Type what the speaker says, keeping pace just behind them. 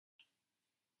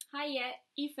Hiya,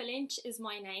 Aoife Lynch is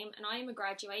my name, and I am a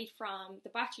graduate from the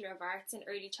Bachelor of Arts in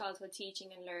Early Childhood Teaching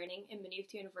and Learning in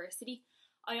Maynooth University.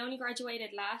 I only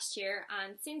graduated last year,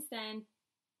 and since then,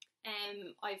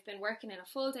 I've been working in a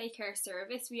full day care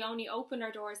service. We only opened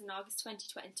our doors in August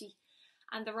 2020,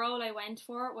 and the role I went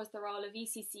for was the role of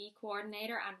ECC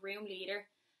coordinator and room leader.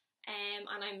 And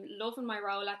I'm loving my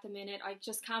role at the minute. I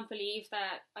just can't believe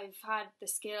that I've had the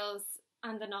skills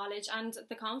and the knowledge and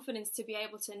the confidence to be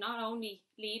able to not only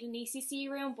lead an ECC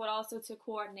room but also to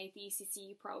coordinate the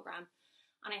ECC programme.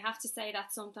 And I have to say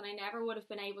that's something I never would have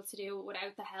been able to do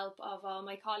without the help of all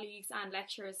my colleagues and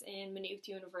lecturers in Maynooth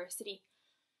University.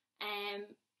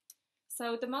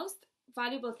 So the most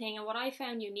valuable thing and what I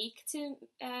found unique to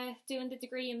doing the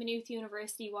degree in Maynooth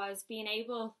University was being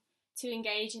able to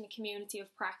engage in a community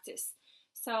of practice.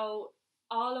 So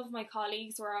all of my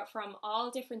colleagues were from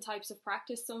all different types of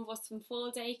practice. Some of us from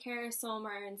full daycare, some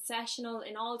are in sessional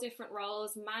in all different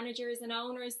roles, managers and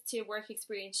owners to work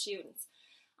experience students.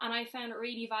 And I found it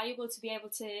really valuable to be able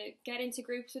to get into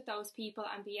groups with those people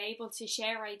and be able to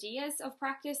share ideas of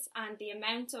practice, and the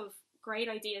amount of great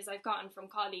ideas I've gotten from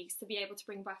colleagues to be able to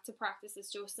bring back to practice is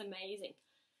just amazing.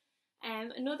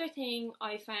 Another thing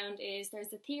I found is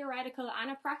there's a theoretical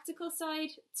and a practical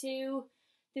side to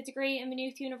the degree in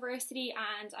Maynooth University,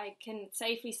 and I can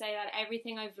safely say that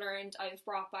everything I've learned I've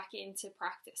brought back into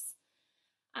practice.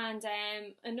 And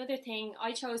another thing,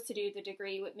 I chose to do the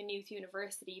degree with Maynooth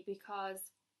University because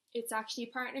it's actually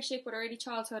a partnership with Early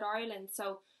Childhood Ireland.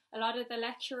 So a lot of the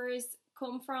lecturers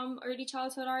come from Early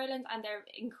Childhood Ireland, and they're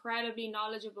incredibly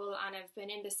knowledgeable and have been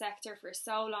in the sector for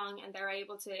so long, and they're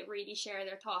able to really share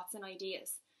their thoughts and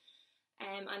ideas.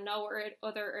 And no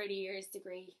other early years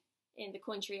degree in the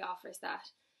country offers that.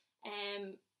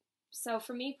 So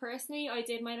for me personally, I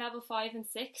did my level 5 and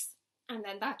 6, and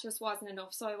then that just wasn't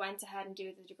enough, so I went ahead and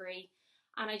did the degree.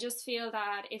 And I just feel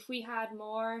that if we had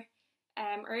more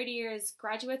early years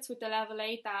graduates with the level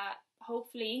 8, that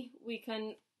hopefully we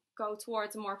can go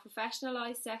towards a more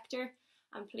professionalised sector,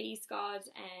 and please God,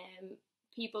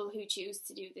 people who choose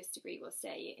to do this degree will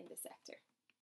stay in the sector.